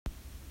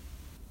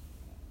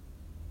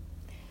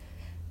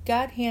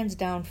God hands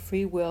down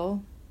free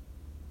will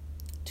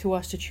to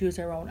us to choose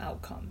our own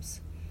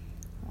outcomes.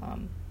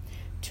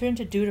 Turn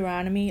to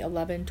Deuteronomy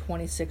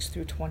 11:26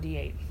 through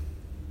 28.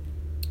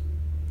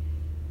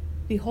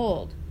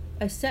 Behold,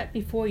 I set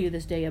before you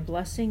this day a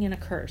blessing and a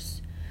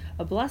curse.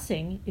 A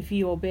blessing, if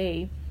you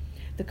obey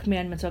the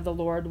commandments of the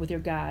Lord with your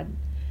God,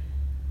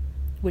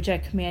 which I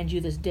command you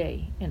this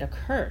day, and a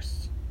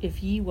curse,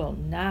 if ye will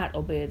not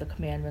obey the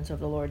commandments of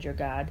the Lord your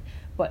God,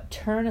 but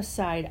turn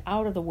aside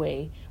out of the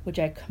way, which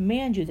I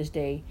command you this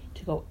day,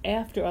 to go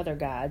after other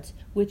gods,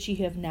 which ye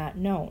have not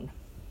known.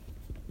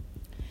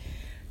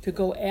 To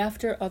go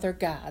after other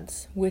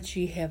gods, which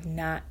ye have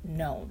not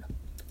known.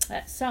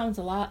 That sounds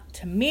a lot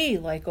to me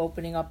like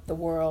opening up the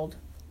world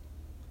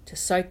to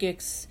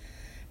psychic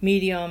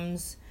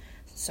mediums,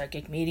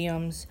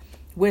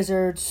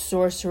 wizards,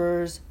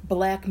 sorcerers,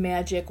 black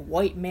magic,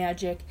 white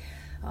magic,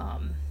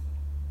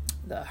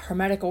 the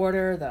Hermetic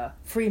Order, the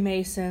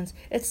Freemasons.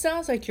 It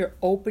sounds like you're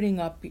opening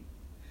up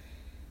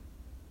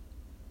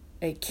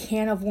a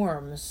can of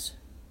worms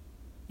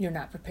you're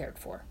not prepared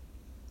for.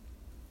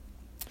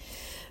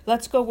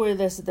 Let's go where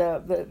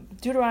the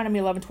Deuteronomy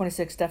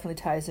 11:26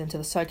 definitely ties into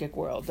the psychic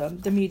world,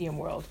 the medium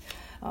world.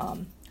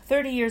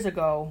 30 years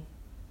ago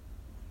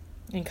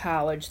in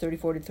college, 30,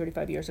 40,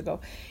 35 years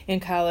ago in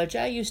college,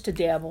 I used to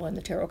dabble in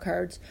the tarot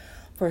cards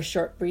for a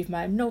short, brief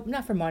time. No,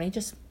 not for money,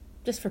 just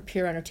for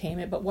pure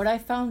entertainment. But what I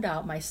found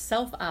out, my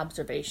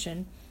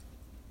self-observation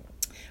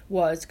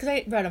was, because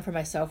I read them for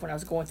myself when I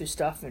was going through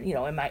stuff, and,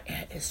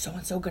 is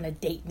so-and-so going to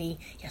date me?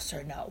 Yes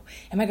or no?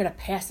 Am I going to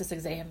pass this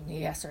exam?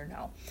 Yes or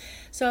no?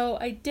 So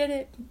I did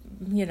it,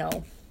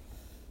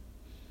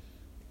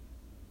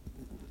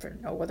 for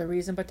no other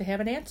reason but to have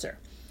an answer.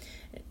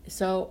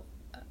 So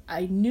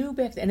I knew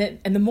back then,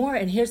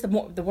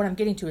 what I'm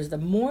getting to is the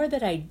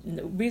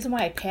reason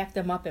why I packed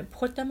them up and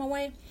put them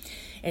away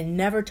and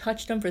never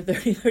touched them for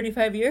 30,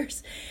 35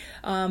 years,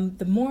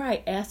 the more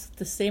I asked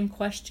the same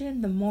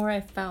question, the more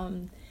I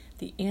found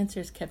the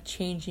answers kept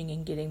changing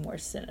and getting more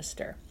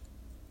sinister.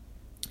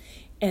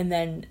 And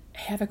then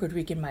havoc would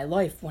wreak in my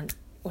life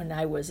when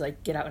I was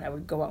get out and I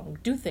would go out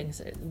and do things,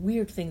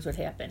 weird things would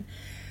happen.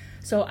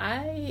 So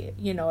I,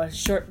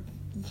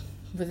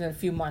 within a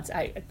few months,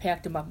 I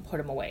packed them up and put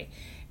them away.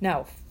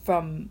 Now,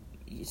 done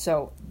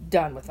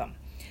with them.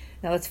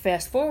 Now let's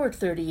fast forward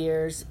 30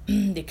 years.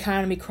 The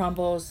economy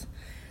crumbles,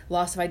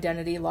 loss of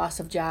identity, loss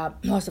of job,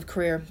 loss of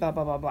career, blah,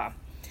 blah, blah, blah.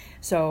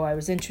 So I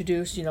was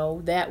introduced,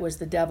 that was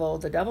the devil.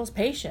 The devil's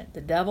patient.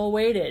 The devil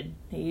waited.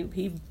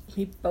 He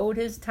bode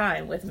his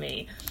time with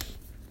me.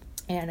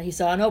 And he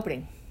saw an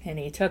opening, and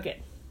he took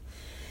it.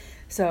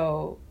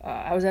 So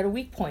I was at a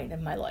weak point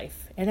in my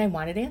life, and I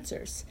wanted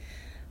answers.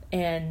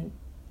 And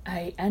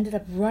I ended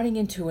up running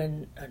into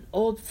an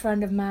old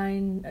friend of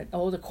mine, an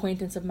old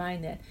acquaintance of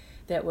mine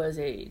that was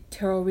a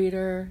tarot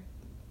reader,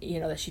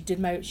 that she did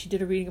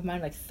a reading of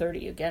mine 30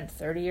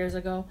 years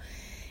ago.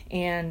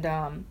 And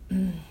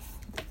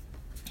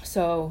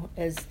so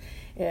as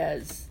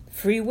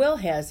free will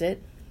has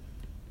it,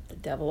 the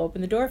devil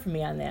opened the door for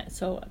me on that.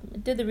 So I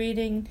did the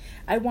reading.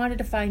 I wanted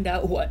to find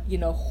out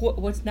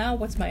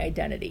what's my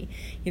identity?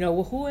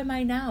 Who am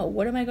I now?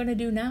 What am I going to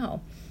do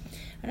now?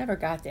 I never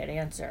got that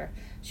answer.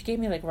 She gave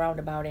me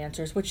roundabout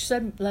answers, which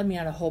led me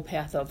on a whole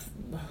path of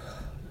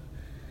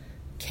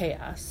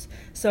chaos.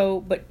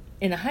 So, but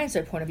in a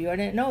hindsight point of view, I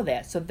didn't know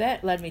that. So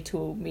that led me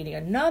to meeting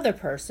another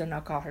person,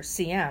 I'll call her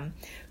CM,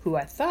 who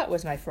I thought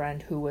was my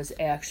friend, who was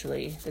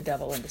actually the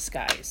devil in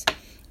disguise.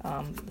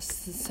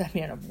 Set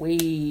me on a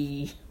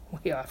way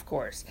off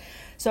course.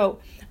 So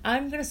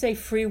I'm going to say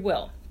free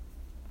will.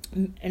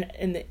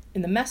 And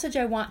the message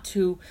I want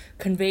to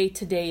convey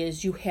today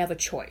is you have a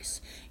choice.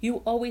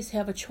 You always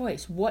have a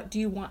choice. What do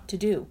you want to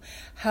do?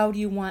 How do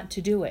you want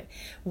to do it?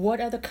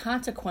 What are the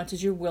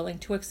consequences you're willing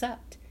to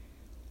accept?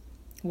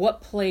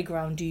 What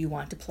playground do you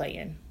want to play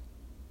in?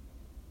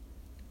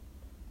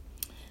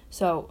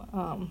 So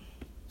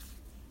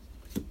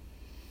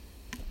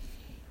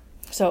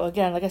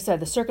again, like I said,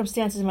 the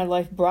circumstances in my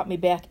life brought me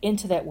back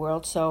into that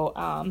world. So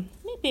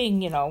me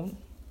being,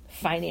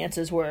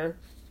 finances were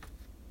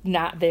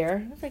not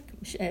there.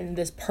 And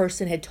this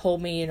person had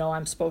told me,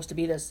 I'm supposed to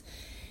be this,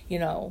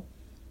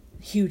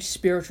 huge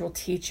spiritual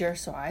teacher.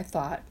 So I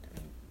thought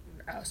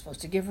I was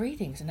supposed to give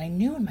readings, and I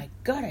knew in my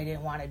gut I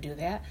didn't want to do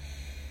that.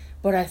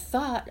 But I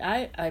thought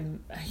I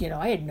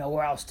had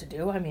nowhere else to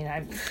do. I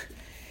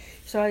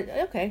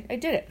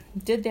did it.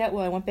 Did that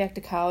while I went back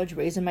to college,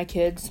 raising my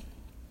kids.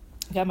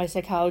 Got my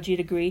psychology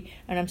degree,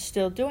 and I'm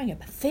still doing it.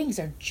 But things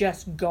are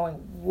just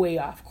going way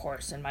off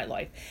course in my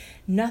life.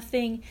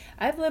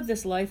 I've lived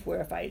this life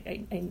where if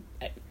I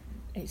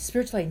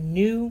spiritually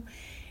knew,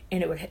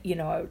 and it would,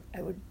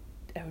 I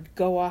would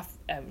go off,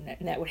 and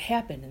that would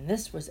happen. And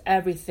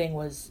everything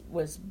was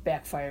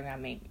backfiring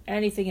on me.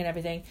 Anything and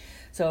everything.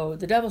 So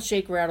the devil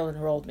shake, rattled,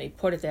 and rolled me,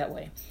 put it that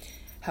way.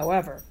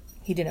 However,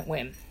 he didn't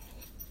win.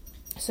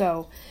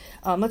 So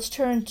let's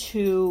turn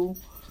to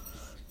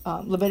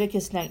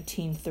Leviticus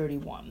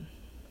 19:31.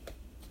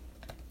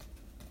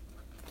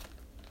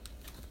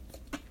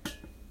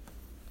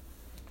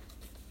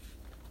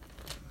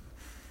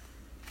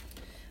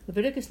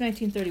 Leviticus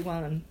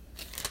 19:31.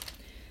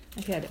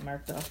 I had it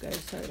marked off, guys.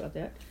 Sorry about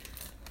that.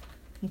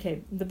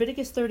 Okay,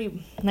 Leviticus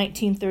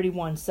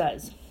 19:31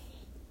 says,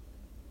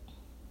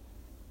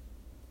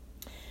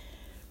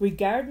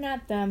 "Regard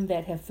not them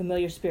that have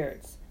familiar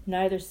spirits,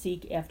 neither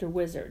seek after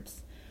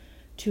wizards,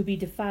 to be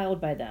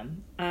defiled by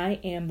them. I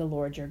am the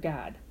Lord your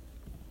God."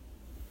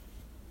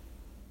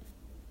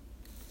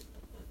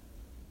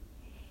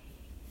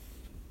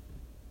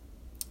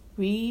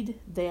 Read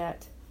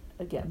that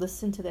again.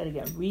 Listen to that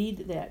again.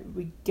 Read that.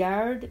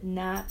 Regard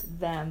not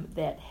them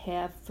that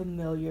have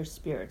familiar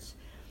spirits.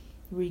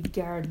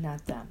 Regard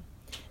not them.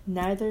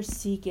 Neither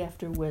seek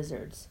after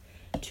wizards,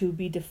 to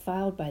be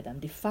defiled by them.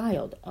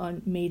 Defiled,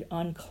 made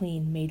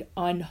unclean, made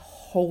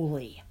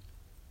unholy.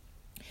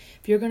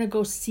 If you're going to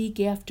go seek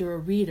after a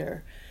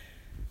reader,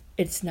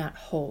 it's not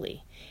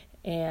holy.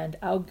 And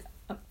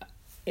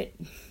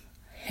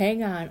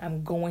hang on,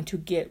 I'm going to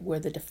get where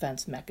the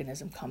defense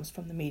mechanism comes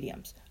from the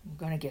mediums. I'm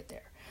going to get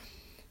there.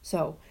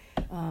 So,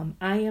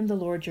 I am the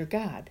Lord your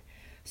God.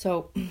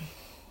 So,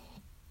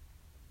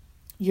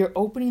 you're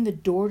opening the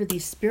door to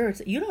these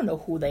spirits. You don't know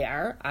who they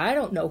are. I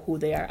don't know who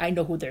they are. I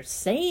know who they're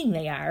saying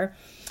they are.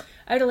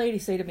 I had a lady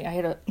say to me, I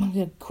had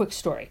a quick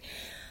story.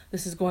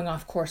 This is going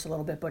off course a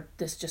little bit, but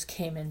this just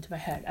came into my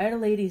head. I had a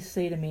lady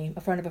say to me,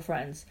 a friend of a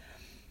friend's,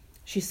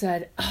 she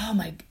said, "Oh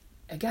my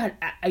God,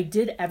 I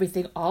did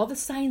everything. All the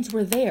signs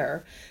were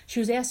there." She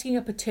was asking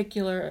a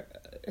particular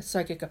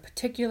psychic a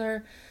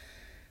particular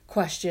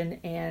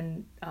question,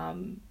 and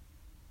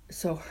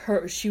so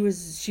she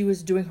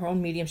was doing her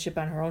own mediumship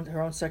on her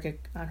own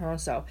psychic, on her own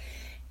self,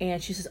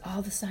 and she says,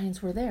 all the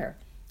signs were there.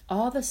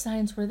 All the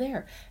signs were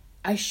there.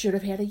 I should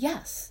have had a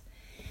yes.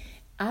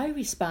 I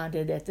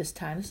responded at this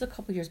time, this is a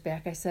couple years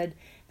back, I said,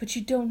 "But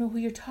you don't know who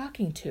you're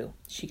talking to."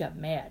 She got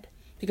mad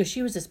because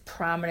she was this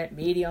prominent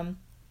medium.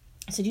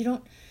 I said, "You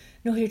don't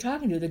know who you're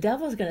talking to. The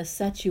devil's going to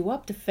set you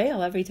up to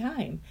fail every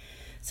time.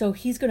 So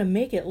he's going to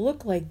make it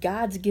look like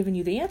God's giving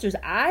you the answers."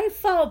 I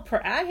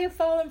have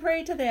fallen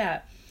prey to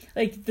that.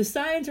 Like, the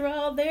signs are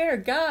all there.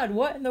 God,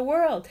 what in the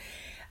world?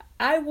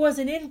 I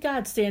wasn't in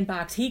God's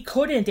sandbox. He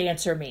couldn't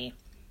answer me.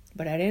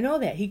 But I didn't know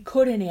that. He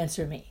couldn't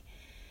answer me.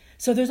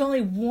 So there's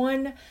only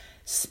one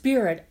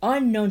spirit,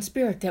 unknown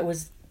spirit,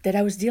 that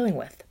I was dealing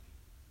with.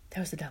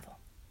 That was the devil.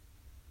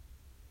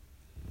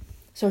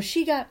 So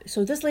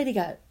this lady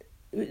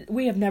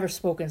we have never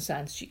spoken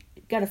since. She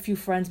got a few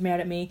friends mad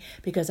at me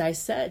because I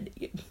said,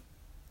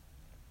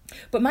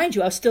 but mind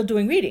you, I was still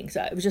doing readings.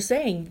 I was just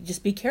saying,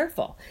 just be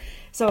careful.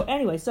 So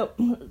anyway, so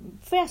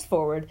fast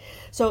forward.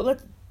 So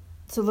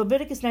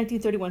Leviticus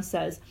 19:31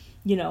 says,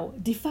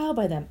 defile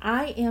by them.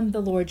 I am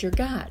the Lord your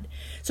God.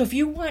 So if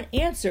you want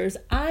answers,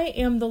 I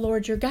am the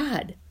Lord your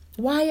God.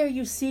 Why are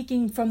you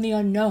seeking from the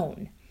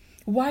unknown?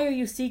 Why are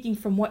you seeking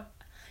from what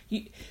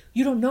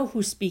you don't know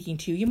who's speaking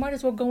to you? You might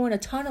as well go in a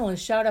tunnel and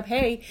shout up,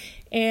 "Hey,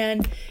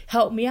 and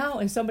help me out."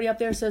 And somebody up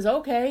there says,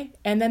 "Okay,"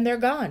 and then they're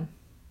gone.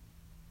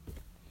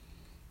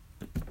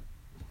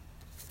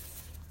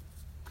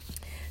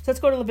 So let's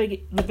go to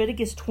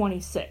Leviticus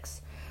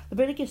 26.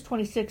 Leviticus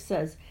 26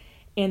 says,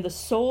 "And the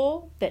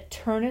soul that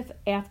turneth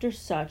after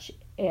such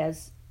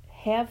as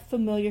have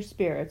familiar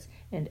spirits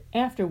and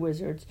after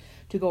wizards,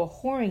 to go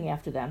a-whoring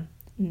after them,"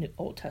 in the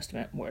Old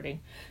Testament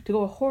wording, "to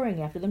go a-whoring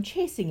after them,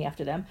 chasing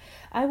after them,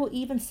 I will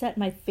even set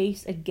my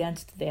face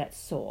against that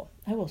soul."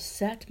 I will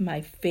set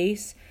my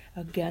face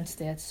against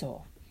that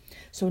soul.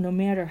 So no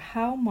matter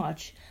how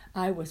much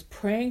I was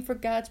praying for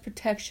God's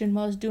protection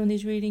while I was doing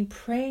these readings,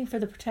 praying for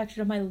the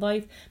protection of my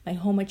life, my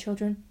home, my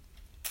children,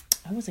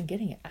 I wasn't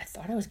getting it. I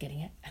thought I was getting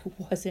it. I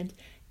wasn't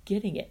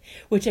getting it,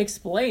 which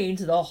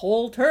explains the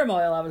whole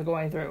turmoil I was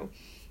going through.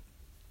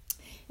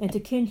 And to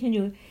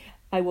continue,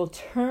 I will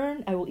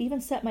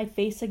even set my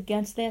face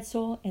against that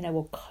soul, and I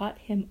will cut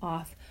him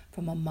off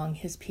from among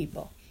his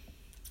people.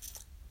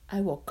 I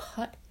will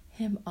cut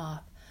him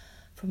off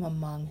from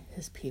among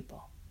his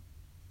people.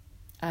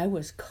 I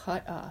was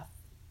cut off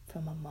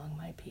from among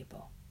my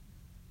people.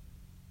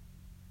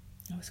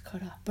 I was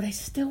cut off, but I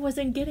still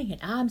wasn't getting it.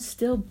 I'm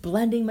still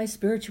blending my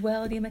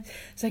spirituality and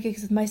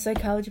my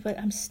psychology, but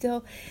I'm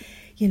still,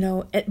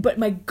 but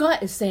my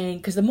gut is saying,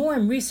 because the more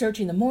I'm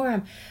researching, the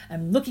more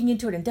I'm looking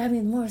into it and diving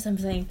in, the more I'm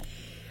saying,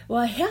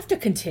 well, I have to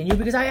continue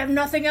because I have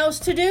nothing else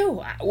to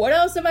do. What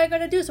else am I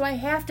going to do? So I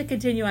have to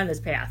continue on this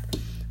path.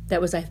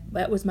 That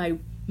was my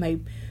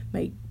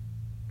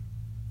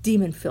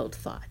demon-filled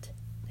thought.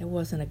 It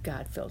wasn't a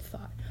God-filled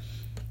thought.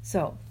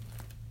 So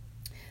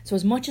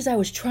as much as I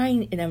was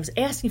trying and I was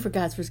asking for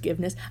God's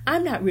forgiveness,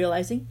 I'm not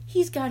realizing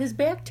he's got his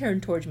back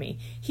turned towards me.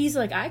 He's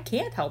like, "I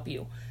can't help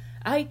you.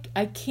 I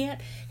can't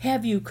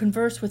have you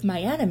converse with my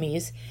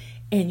enemies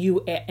and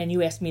you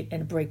ask me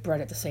and break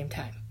bread at the same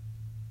time.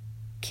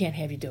 Can't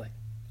have you do it.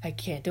 I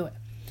can't do it."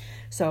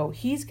 So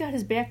he's got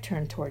his back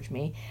turned towards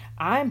me.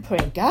 I'm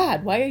praying,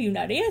 "God, why are you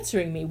not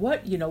answering me?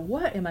 What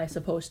am I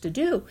supposed to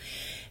do?"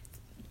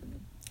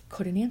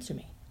 Couldn't answer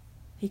me.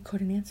 He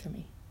couldn't answer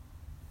me.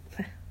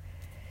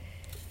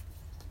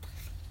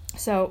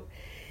 So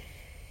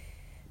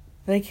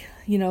Like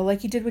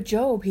he did with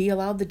Job. He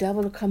allowed the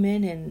devil to come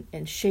in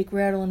and shake,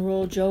 rattle, and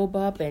roll Job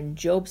up, and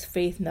Job's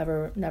faith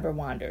never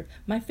wandered.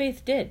 My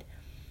faith did.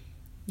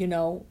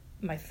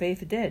 My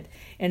faith did.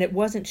 And it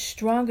wasn't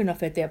strong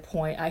enough at that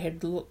point. I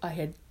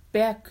had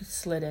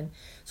backslidden,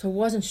 so it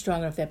wasn't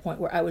strong enough at that point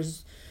where I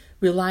was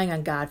relying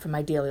on God for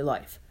my daily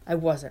life. I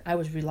wasn't. I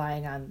was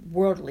relying on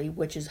worldly,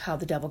 which is how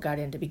the devil got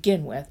in to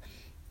begin with.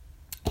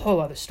 Whole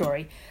other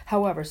story.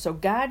 However, so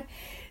God,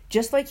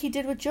 just like he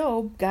did with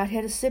Job, God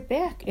had to sit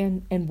back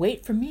and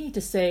wait for me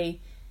to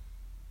say,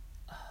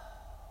 oh,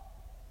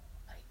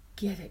 I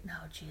get it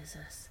now,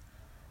 Jesus.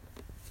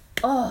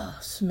 Oh,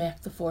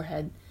 smack the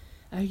forehead.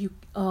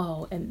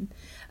 And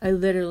I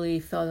literally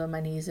fell on my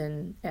knees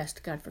and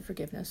asked God for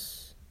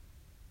forgiveness.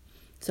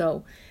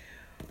 So,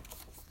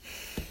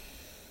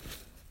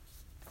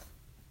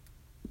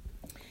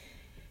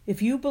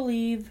 if you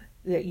believe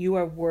that you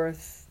are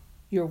worth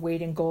your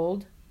weight in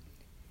gold,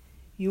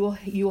 you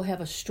will have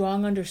a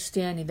strong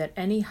understanding that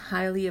any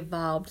highly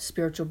evolved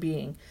spiritual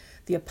being,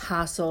 the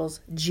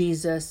apostles,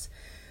 Jesus,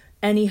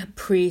 any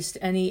priest,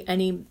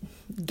 any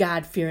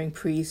God-fearing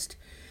priest,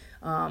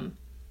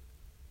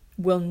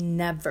 will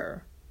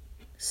never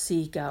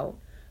seek out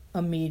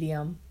a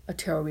medium, a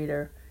tarot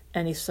reader,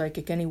 any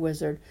psychic, any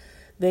wizard.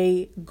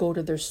 They go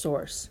to their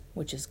source,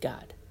 which is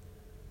God.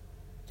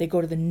 They go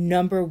to the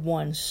number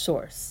one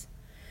source,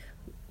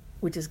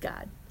 which is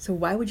God. So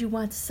why would you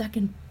want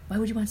second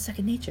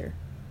nature?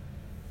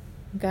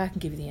 God can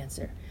give you the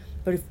answer.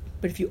 But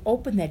if you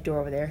open that door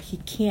over there, he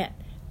can't.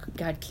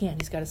 God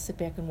can't. He's got to sit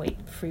back and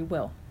wait. Free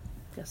will.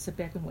 He's got to sit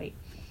back and wait.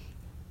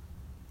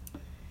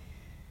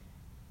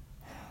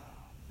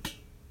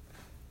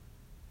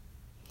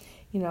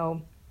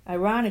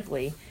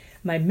 Ironically,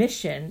 my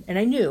mission, and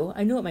I knew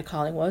what my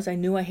calling was. I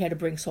knew I had to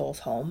bring souls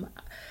home.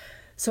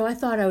 So I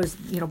thought I was,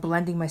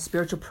 blending my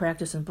spiritual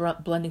practice and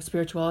blending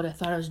spirituality. I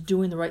thought I was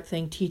doing the right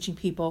thing, teaching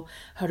people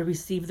how to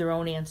receive their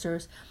own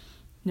answers.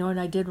 You know what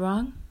I did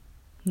wrong?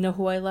 You know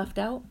who I left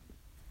out?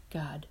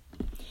 God.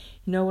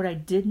 You know what I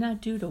did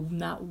not do to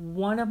not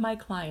one of my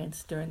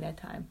clients during that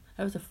time?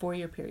 That was a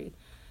 4-year period.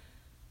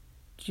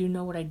 Do you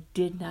know what I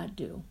did not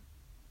do?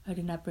 I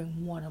did not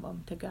bring one of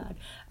them to God.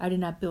 I did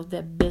not build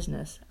that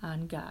business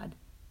on God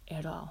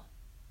at all.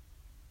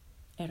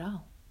 At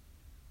all.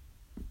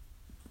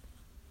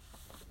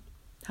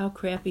 How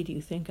crappy do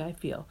you think I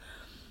feel?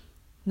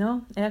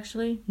 No,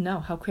 actually, no.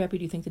 How crappy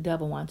do you think the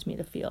devil wants me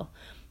to feel?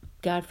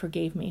 God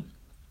forgave me.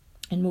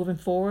 And moving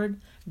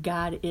forward,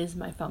 God is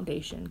my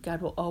foundation.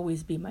 God will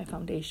always be my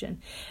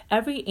foundation.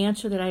 Every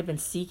answer that I've been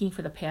seeking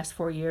for the past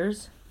 4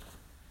 years,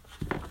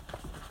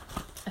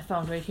 I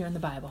found right here in the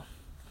Bible.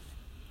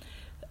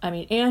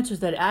 Answers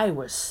that I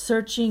was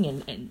searching,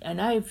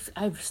 and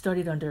I've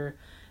studied under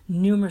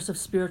numerous of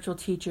spiritual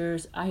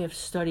teachers. I have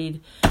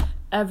studied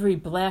every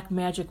black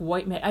magic,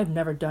 white magic. I've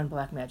never done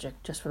black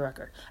magic, just for the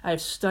record.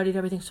 I've studied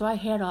everything, so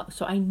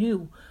I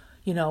knew,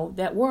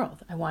 that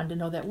world. I wanted to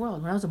know that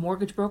world. When I was a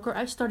mortgage broker,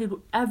 I studied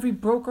every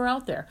broker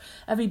out there,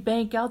 every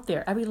bank out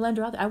there, every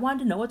lender out there. I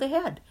wanted to know what they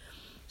had.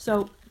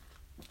 So,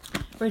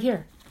 right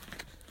here,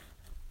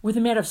 with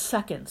a matter of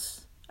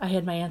seconds, I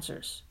had my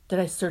answers that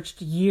I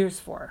searched years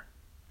for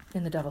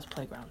in the devil's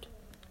playground.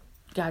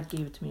 God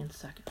gave it to me in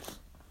seconds.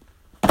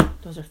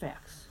 Those are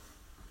facts.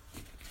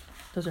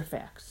 Those are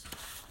facts.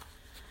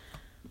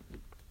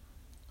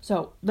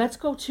 So let's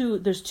go to,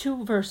 there's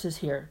 2 verses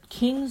here.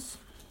 2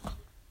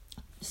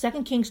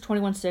 Kings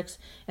 21:6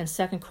 and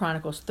 2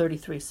 Chronicles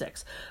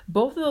 33:6.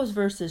 Both of those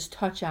verses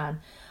touch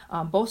on,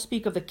 both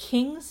speak of the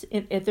kings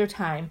at their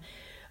time.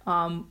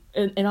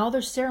 In all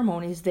their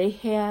ceremonies, they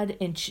had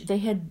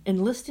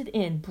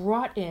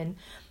brought in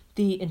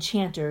the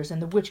enchanters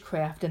and the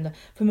witchcraft and the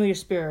familiar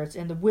spirits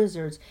and the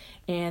wizards,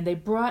 and they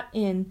brought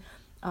in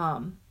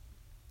all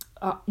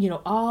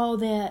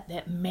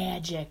that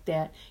magic,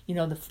 that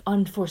the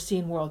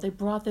unforeseen world. They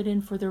brought that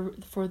in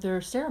for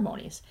their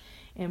ceremonies.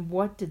 And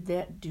what did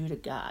that do to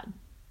God?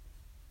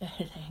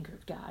 It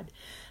angered God,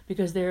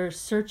 because they're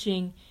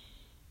searching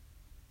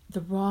the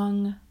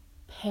wrong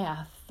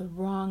path, the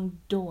wrong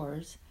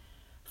doors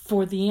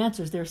for the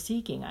answers they're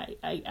seeking.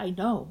 I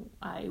know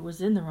I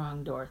was in the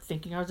wrong door,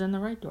 thinking I was in the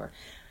right door.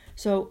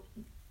 So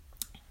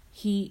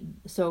 2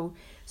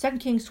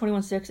 Kings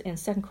 21:6 and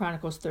 2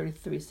 Chronicles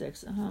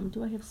 33:6.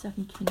 Do I have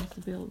 2 Kings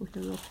available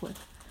here real quick?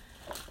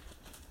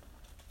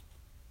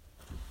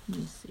 Let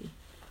me see.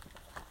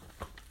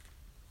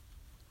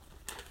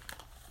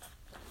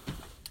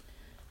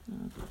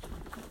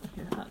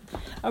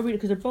 I'll read it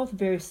because they're both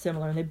very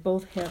similar and they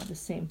both have the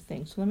same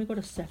thing. So let me go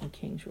to 2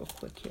 Kings real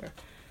quick here.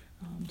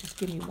 Just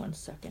give me 1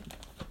 second.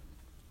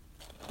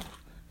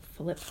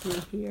 Flip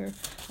through here.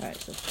 All right,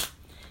 so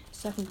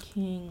 2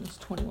 Kings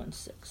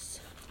 21:6.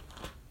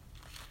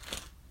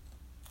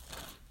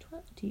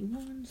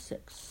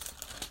 21:6.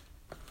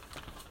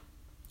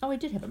 Oh, I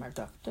did have it marked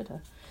off.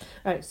 All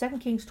right, 2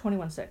 Kings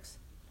 21:6.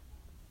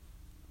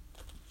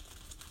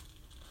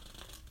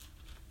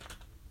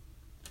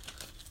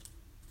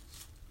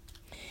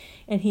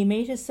 And he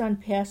made his son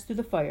pass through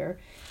the fire,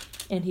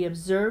 and he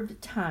observed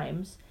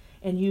times,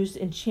 and used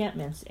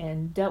enchantments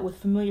and dealt with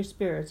familiar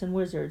spirits and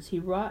wizards. He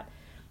wrought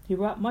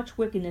much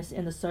wickedness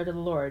in the sight of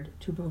the Lord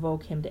to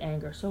provoke him to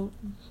anger. So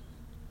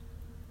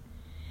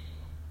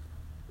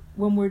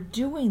when we're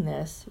doing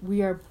this,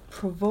 we are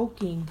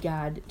provoking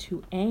God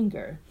to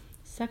anger.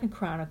 2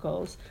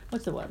 Chronicles,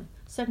 what's the one?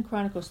 2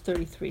 Chronicles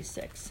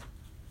 33:6.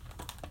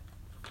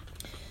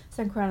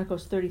 2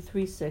 Chronicles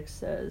 33:6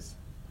 says,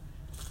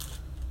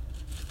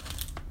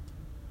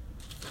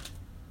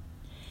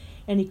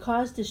 "And he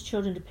caused his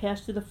children to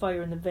pass through the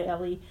fire in the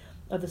valley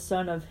of the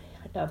son of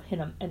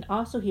Hinnom. And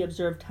also he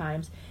observed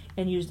times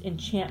and used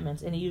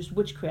enchantments, and he used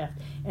witchcraft,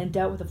 and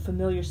dealt with a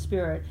familiar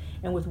spirit,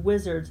 and with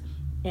wizards,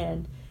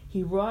 and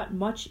he wrought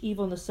much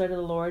evil in the sight of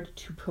the Lord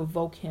to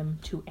provoke him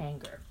to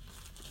anger."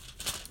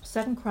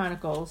 2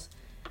 Chronicles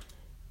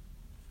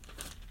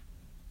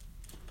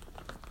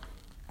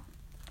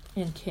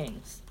and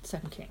Kings,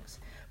 2 Kings.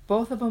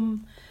 Both of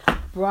them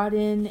brought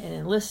in and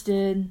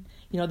enlisted,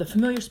 the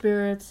familiar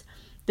spirits.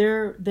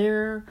 They're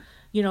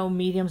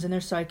mediums and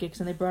they're psychics,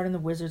 and they brought in the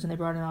wizards and they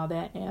brought in all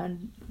that,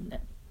 and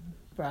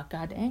brought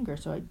God to anger.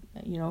 So,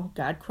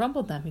 God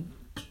crumbled them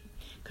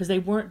because they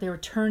were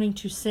turning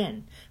to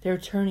sin. They were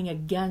turning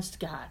against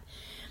God.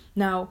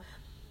 Now,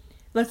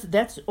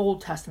 that's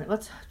Old Testament.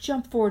 Let's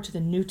jump forward to the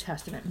New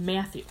Testament.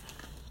 Matthew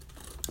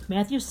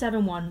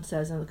 7:1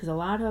 says, because a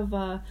lot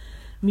of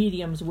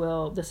mediums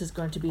this is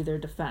going to be their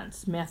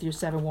defense. Matthew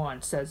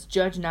 7:1 says,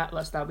 "Judge not,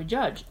 lest thou be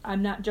judged."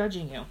 I'm not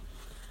judging you.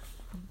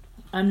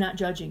 I'm not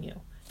judging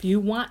you. If you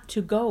want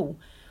to go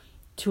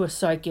to a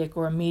psychic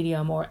or a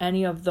medium or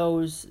any of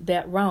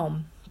that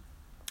realm,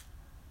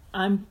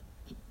 I'm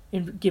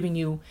giving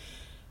you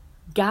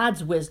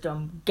God's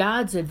wisdom,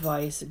 God's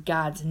advice,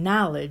 God's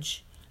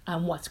knowledge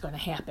on what's going to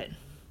happen.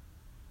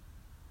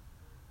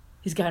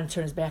 He's got to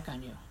turn his back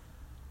on you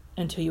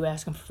until you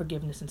ask him for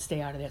forgiveness and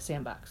stay out of that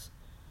sandbox.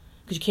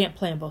 Because you can't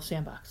play in both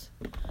sandboxes.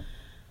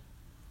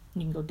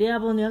 You can go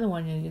dabble in the other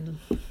one, and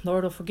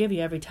Lord will forgive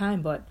you every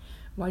time, but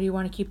why do you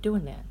want to keep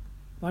doing that?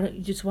 Why don't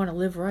you just want to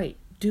live right?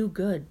 Do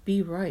good.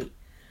 Be right.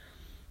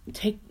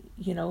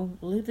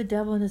 Leave the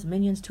devil and his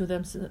minions to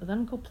them. Let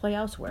them go play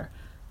elsewhere.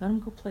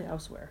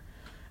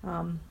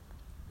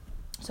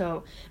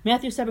 So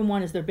Matthew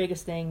 7:1 is their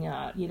biggest thing.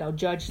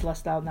 Judge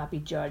lest thou not be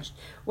judged.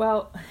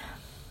 Well,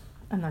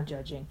 I'm not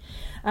judging.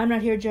 I'm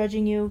not here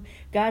judging you.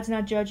 God's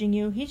not judging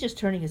you. He's just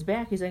turning his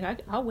back. He's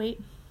like, I'll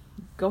wait.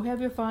 Go have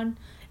your fun,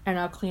 and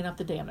I'll clean up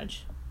the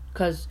damage.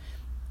 Because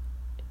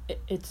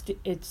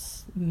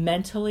it's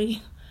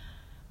mentally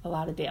a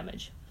lot of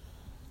damage.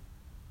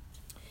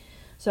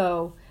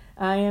 So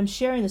I am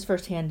sharing this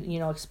firsthand,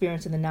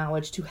 experience and the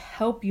knowledge to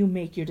help you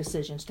make your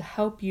decisions, to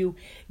help you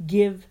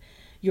give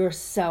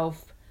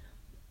yourself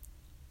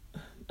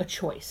a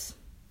choice,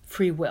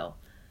 free will.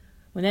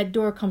 When that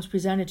door comes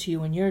presented to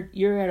you and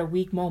you're at a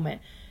weak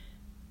moment,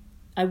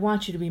 I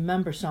want you to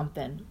remember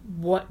something.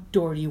 What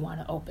door do you want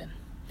to open?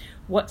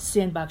 What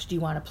sandbox do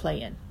you want to play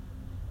in?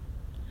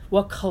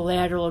 What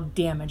collateral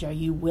damage are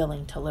you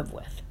willing to live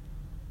with?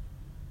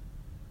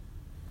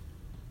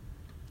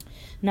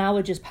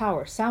 Knowledge is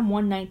power. Psalm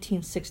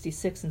 119,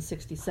 66 and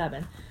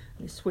 67. Let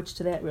me switch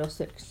to that real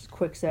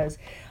quick. Says,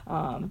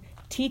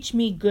 teach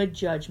me good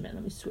judgment.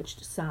 Let me switch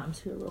to Psalms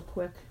here real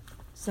quick.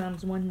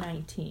 Psalms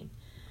 119.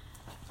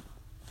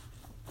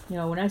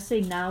 When I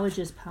say knowledge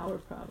is power,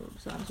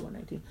 Proverbs, Psalms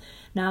 119.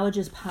 Knowledge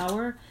is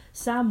power.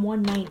 Psalm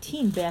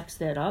 119 backs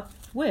that up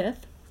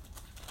with,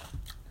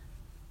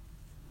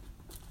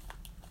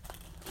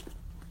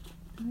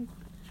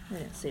 I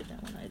didn't save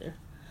that one either.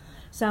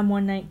 Psalm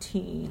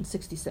 119,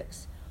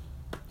 66.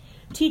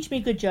 Teach me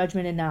good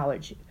judgment and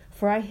knowledge,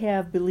 for I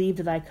have believed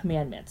thy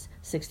commandments.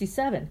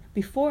 67.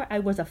 Before I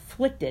was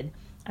afflicted,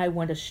 I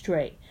went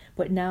astray,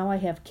 but now I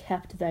have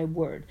kept thy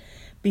word.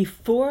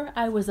 Before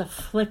I was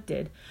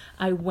afflicted,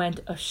 I went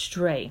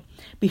astray.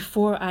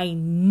 Before I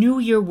knew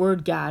your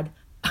word, God,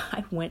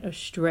 I went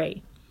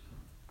astray.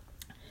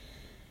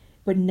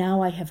 But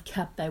now I have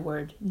kept thy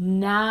word.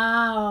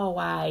 Now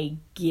I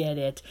get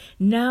it.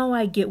 Now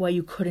I get why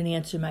you couldn't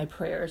answer my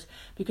prayers,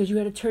 because you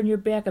had to turn your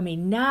back on me.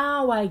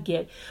 Now I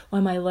get why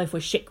my life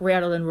was shake,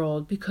 rattled, and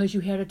rolled, because you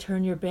had to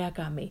turn your back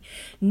on me.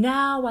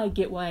 Now I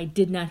get why I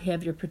did not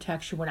have your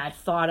protection when I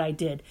thought I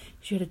did,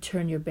 because you had to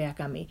turn your back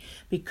on me.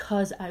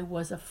 Because I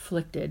was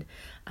afflicted,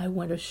 I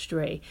went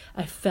astray.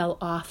 I fell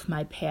off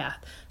my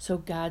path. So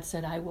God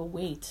said, I will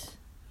wait.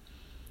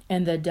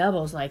 And the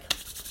devil's like,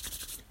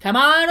 come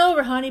on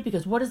over, honey,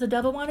 because what does the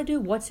devil want to do?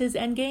 What's his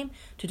end game?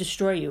 To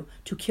destroy you,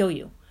 to kill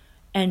you.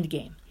 End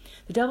game.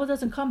 The devil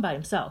doesn't come by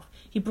himself.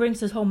 He brings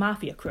his whole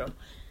mafia crew.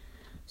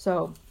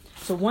 So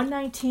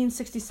 119,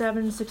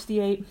 67,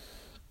 68.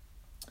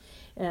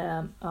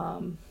 I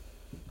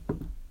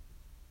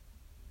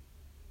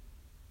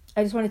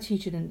just want to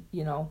teach you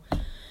to,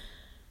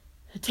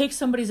 take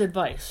somebody's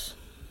advice.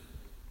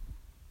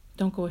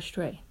 Don't go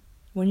astray.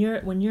 When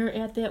you're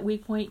at that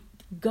weak point,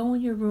 go in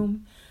your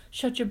room,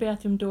 shut your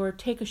bathroom door,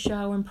 take a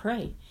shower and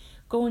pray.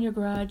 Go in your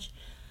garage,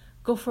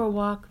 go for a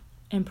walk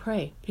and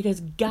pray, because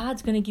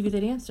God's going to give you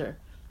that answer.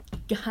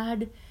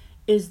 God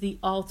is the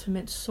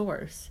ultimate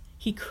source.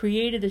 He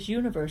created this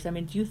universe. I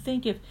mean, do you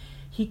think if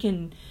he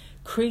can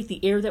create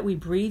the air that we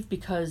breathe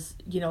because,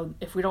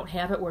 if we don't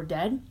have it, we're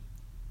dead?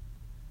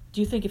 Do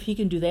you think if he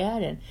can do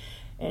that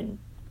and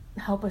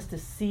help us to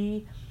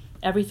see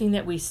everything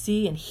that we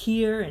see and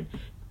hear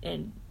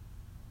and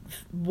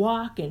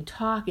walk and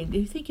talk, and do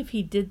you think if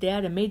he did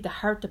that and made the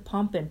heart to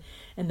pump and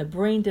the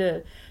brain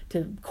to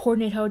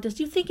coordinate how it does,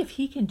 do you think if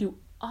he can do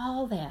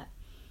all that,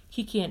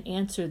 he can't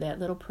answer that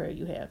little prayer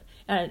you have?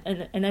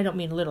 And I don't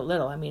mean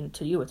little. I mean,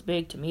 to you it's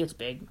big, to me it's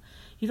big.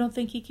 You don't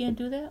think he can't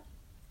do that?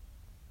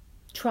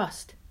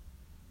 Trust.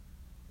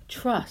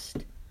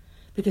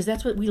 Because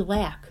that's what we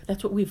lack.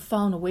 That's what we've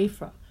fallen away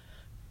from.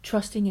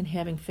 Trusting and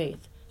having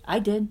faith. I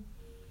did.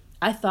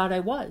 I thought I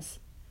was.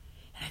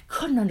 And I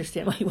couldn't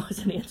understand why he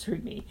wasn't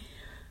answering me.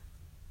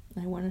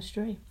 I went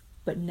astray.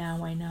 But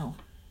now I know.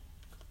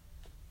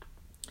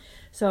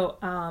 So,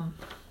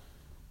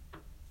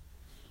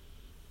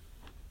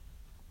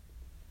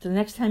 the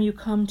next time you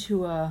come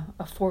to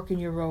a fork in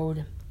your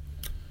road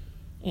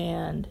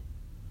and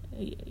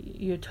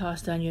you're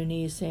tossed on your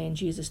knees saying,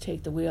 Jesus,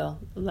 take the wheel,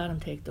 let him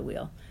take the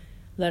wheel.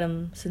 Let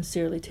him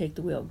sincerely take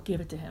the wheel. Give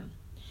it to him.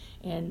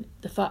 And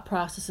the thought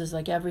process is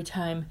like every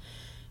time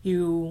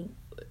you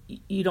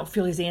don't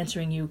feel he's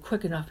answering you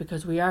quick enough,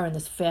 because we are in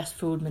this fast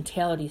food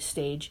mentality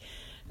stage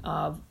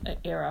of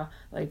era.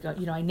 Like,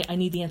 I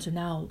need the answer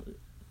now.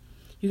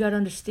 You got to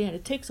understand,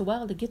 it takes a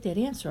while to get that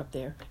answer up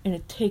there, and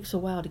it takes a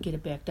while to get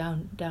it back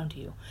down to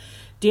you.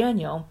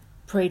 Daniel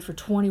prayed for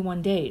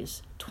 21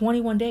 days.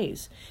 21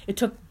 days. It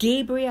took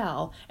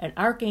Gabriel, an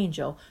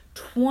archangel,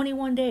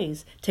 21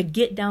 days to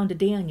get down to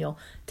Daniel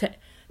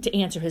to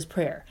answer his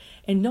prayer.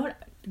 And you know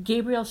what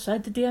Gabriel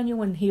said to Daniel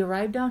when he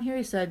arrived down here?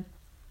 He said,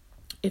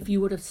 if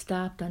you would have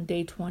stopped on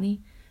day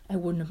 20, I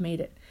wouldn't have made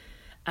it.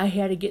 I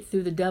had to get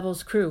through the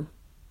devil's crew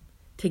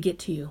to get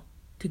to you,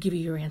 to give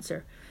you your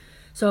answer.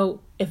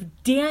 So if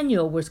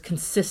Daniel was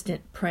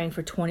consistent praying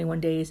for 21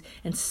 days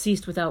and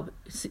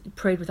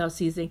prayed without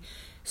ceasing,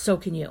 so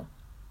can you.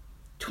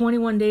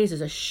 21 days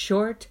is a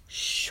short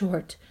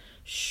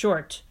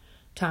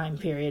time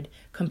period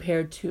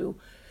compared to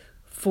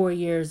 4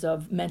 years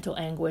of mental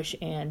anguish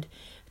and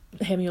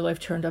having your life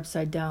turned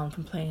upside down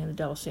from playing in the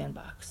devil's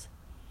sandbox.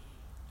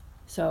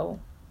 So,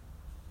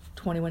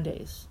 21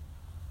 days.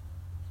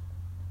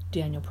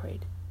 Daniel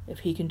prayed. If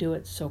he can do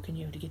it, so can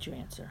you, to get your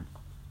answer.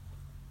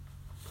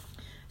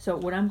 So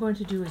what I'm going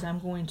to do is I'm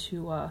going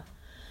to,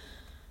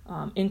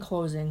 in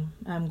closing,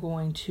 I'm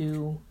going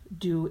to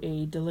do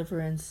a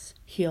deliverance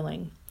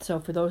healing. So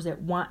for those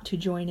that want to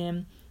join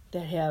in,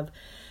 that have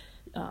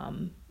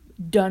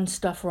done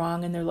stuff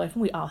wrong in their life,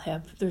 and we all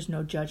have, there's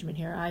no judgment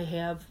here. I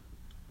have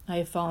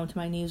fallen to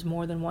my knees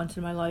more than once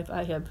in my life.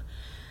 I have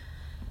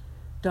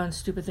done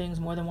stupid things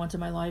more than once in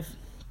my life.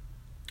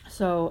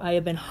 So I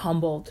have been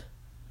humbled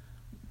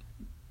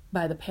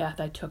by the path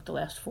I took the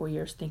last 4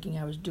 years, thinking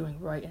I was doing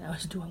right, and I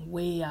was doing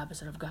way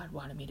opposite of God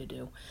wanted me to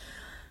do.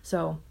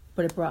 So,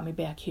 but it brought me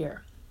back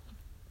here.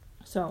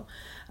 So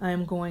I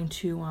am going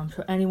to,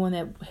 for anyone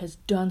that has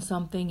done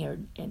something,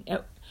 and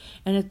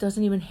it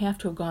doesn't even have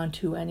to have gone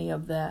to any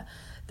of the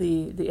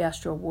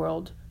astral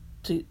world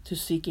to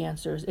seek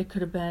answers. It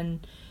could have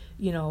been,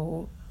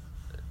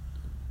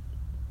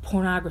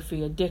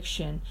 pornography,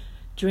 addiction,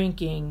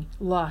 drinking,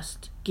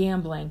 lust,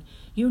 gambling,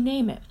 you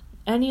name it.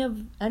 Any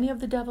of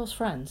the devil's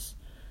friends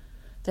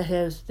that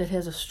has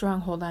a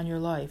stronghold on your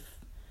life,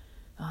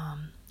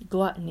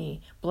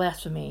 gluttony,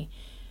 blasphemy,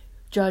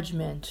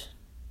 judgment,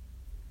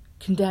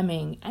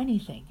 condemning,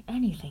 anything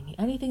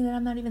that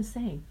I'm not even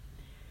saying.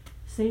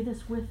 Say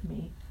this with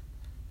me,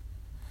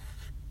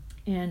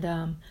 and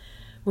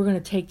we're going to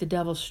take the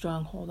devil's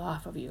stronghold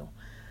off of you.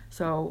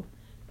 So,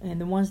 and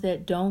the ones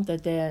that don't,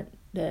 that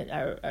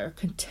are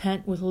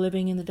content with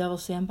living in the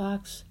devil's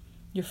sandbox,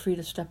 you're free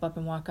to step up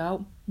and walk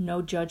out.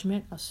 No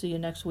judgment. I'll see you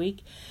next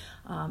week.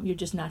 You're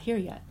just not here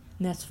yet.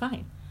 And that's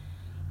fine.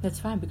 That's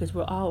fine, because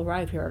we'll all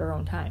arrive here at our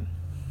own time.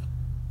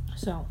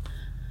 So,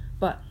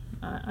 but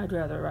I'd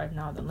rather arrive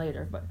now than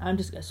later. But I'm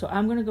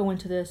going to go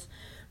into this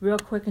real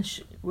quick.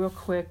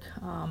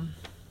 I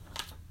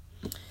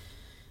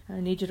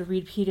need you to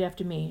repeat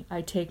after me.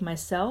 I take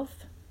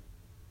myself,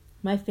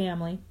 my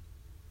family,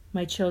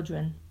 my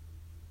children,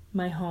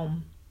 my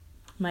home,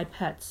 my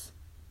pets,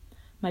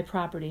 my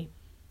property,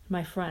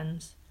 my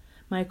friends,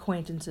 my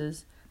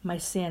acquaintances, my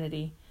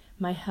sanity,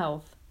 my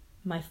health,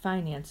 my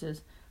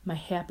finances, my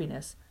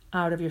happiness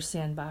out of your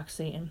sandbox,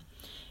 Satan.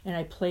 And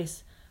I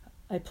place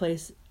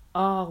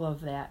all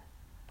of that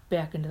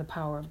back into the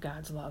power of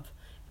God's love,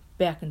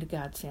 back into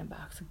God's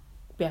sandbox,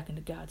 back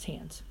into God's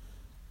hands.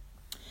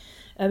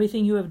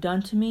 Everything you have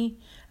done to me,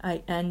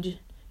 I end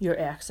your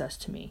access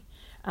to me.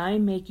 I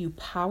make you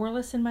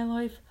powerless in my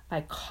life.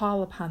 I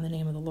call upon the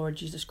name of the Lord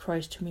Jesus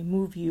Christ to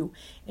remove you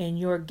and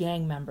your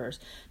gang members,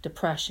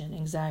 depression,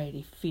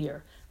 anxiety,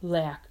 fear,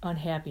 lack,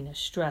 unhappiness,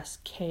 stress,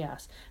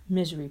 chaos,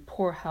 misery,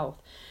 poor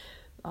health,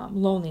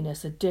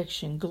 loneliness,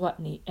 addiction,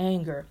 gluttony,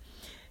 anger,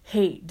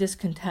 hate,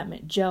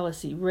 discontentment,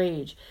 jealousy,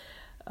 rage,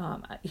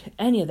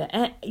 any of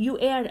that. You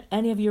add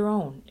any of your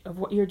own, of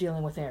what you're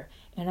dealing with there,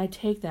 and I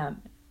take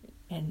them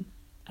and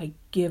I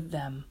give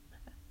them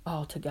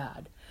all to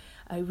God.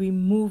 I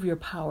remove your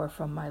power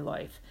from my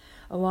life,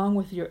 along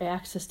with your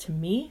access to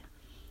me,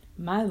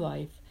 my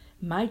life,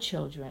 my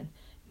children,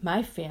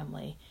 my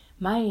family,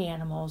 my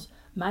animals,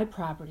 my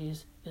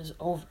properties is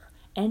over.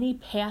 Any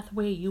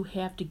pathway you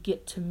have to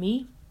get to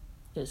me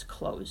is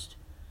closed.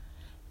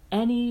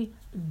 Any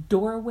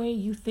doorway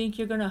you think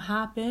you're going to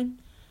hop in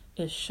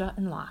is shut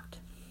and locked.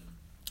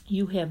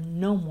 You have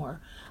no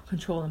more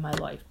control in my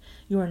life.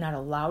 You are not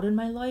allowed in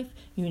my life.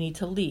 You need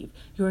to leave.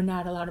 You are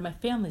not allowed in my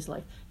family's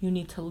life. You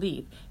need to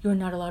leave. You are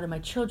not allowed in my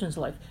children's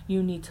life.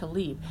 You need to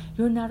leave.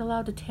 You are not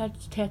allowed to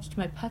attach to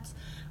my pets,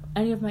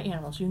 any of my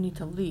animals. You need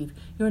to leave.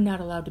 You are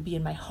not allowed to be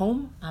in my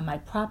home, on my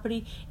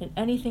property, in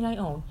anything I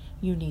own.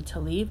 You need to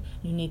leave.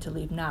 You need to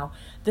leave now.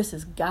 This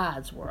is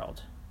God's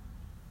world.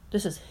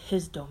 This is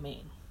His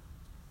domain.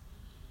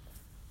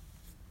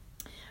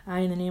 I,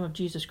 in the name of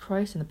Jesus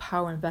Christ and the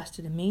power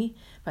invested in me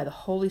by the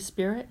Holy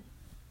Spirit,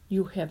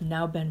 you have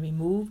now been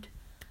removed.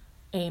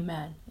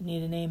 Amen.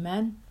 Need an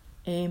amen?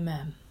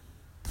 Amen.